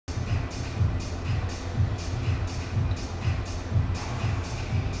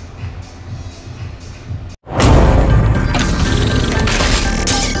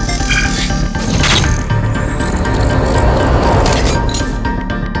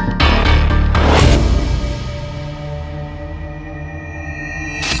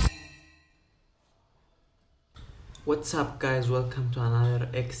What's up guys, welcome to another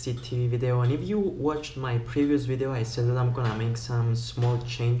XCTV video. And if you watched my previous video, I said that I'm gonna make some small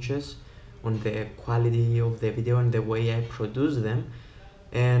changes on the quality of the video and the way I produce them.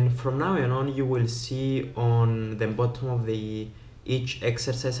 And from now on, you will see on the bottom of each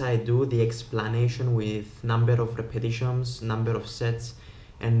exercise I do the explanation with number of repetitions, number of sets,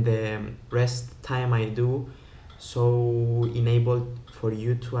 and the rest time I do, so enable for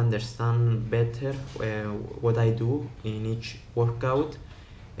you to understand better what I do in each workout.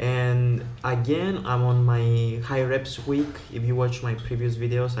 And again, I'm on my high reps week. If you watch my previous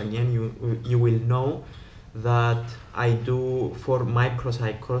videos, again, you will know that I do 4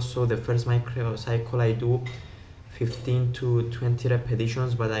 microcycles. So the first microcycle I do 15 to 20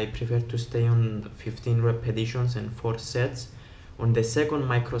 repetitions, but I prefer to stay on 15 repetitions and 4 sets. On the second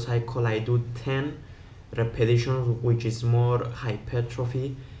microcycle I do 10 repetitions, which is more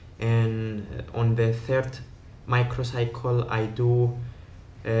hypertrophy, and on the third microcycle I do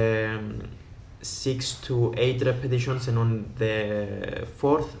 6 to 8 repetitions, and on the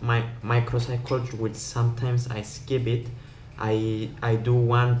fourth microcycle, which sometimes I skip it, I do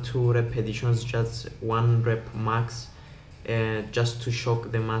 1-2 repetitions, just 1 rep max, just to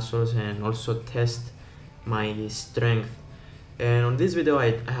shock the muscles and also test my strength. And on this video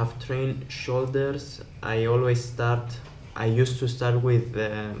I have trained shoulders. I used to start with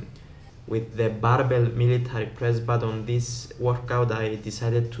the barbell military press, but on this workout I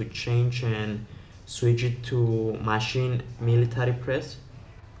decided to change and switch it to machine military press.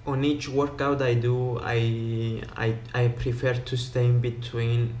 On each workout I do, I prefer to stay in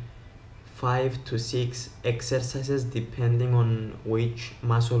between 5 to 6 exercises depending on which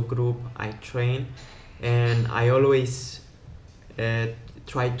muscle group I train, and I always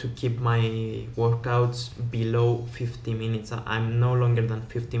try to keep my workouts below 50 minutes. I'm no longer than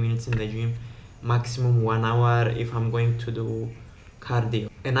 50 minutes in the gym, maximum 1 hour if I'm going to do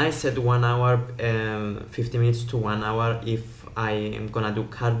cardio. And I said 1 hour, 50 minutes to 1 hour if I am gonna do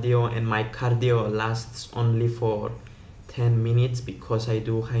cardio, and my cardio lasts only for 10 minutes because I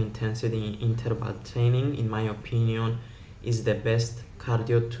do high intensity interval training. In my opinion, is the best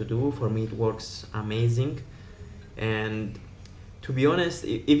cardio to do. For me it works amazing. And to be honest,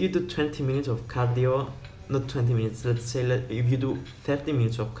 if you do 20 minutes of cardio, not 20 minutes, let's say if you do 30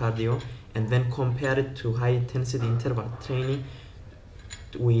 minutes of cardio and then compare it to high intensity interval training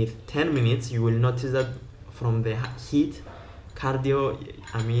with 10 minutes, you will notice that from the heat, cardio,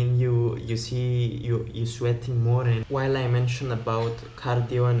 I mean, you see you sweating more. And while I mentioned about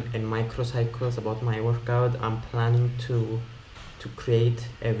cardio and microcycles about my workout, I'm planning to create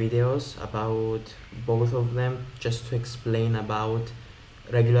videos about both of them, just to explain about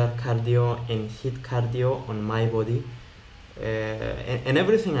regular cardio and HIIT cardio on my body, and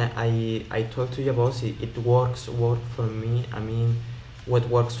everything I talk to you about, it works for me. I mean, what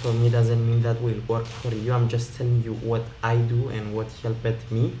works for me doesn't mean that will work for you. I'm just telling you what I do and what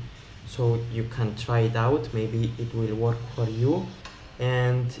helped me, so you can try it out. Maybe it will work for you.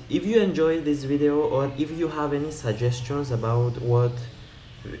 And if you enjoyed this video, or if you have any suggestions about what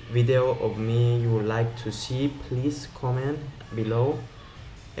video of me you would like to see, please comment below,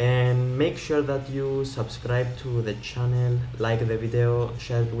 and make sure that you subscribe to the channel, like the video,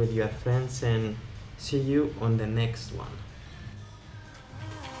 share it with your friends, and see you on the next one.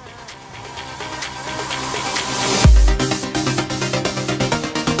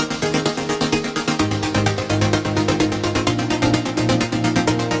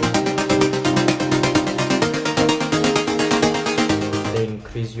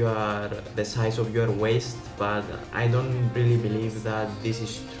 Increase the size of your waist, but I don't really believe that this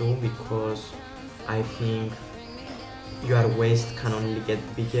is true, because I think your waist can only get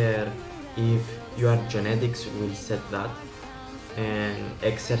bigger if your genetics will set that, and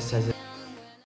exercises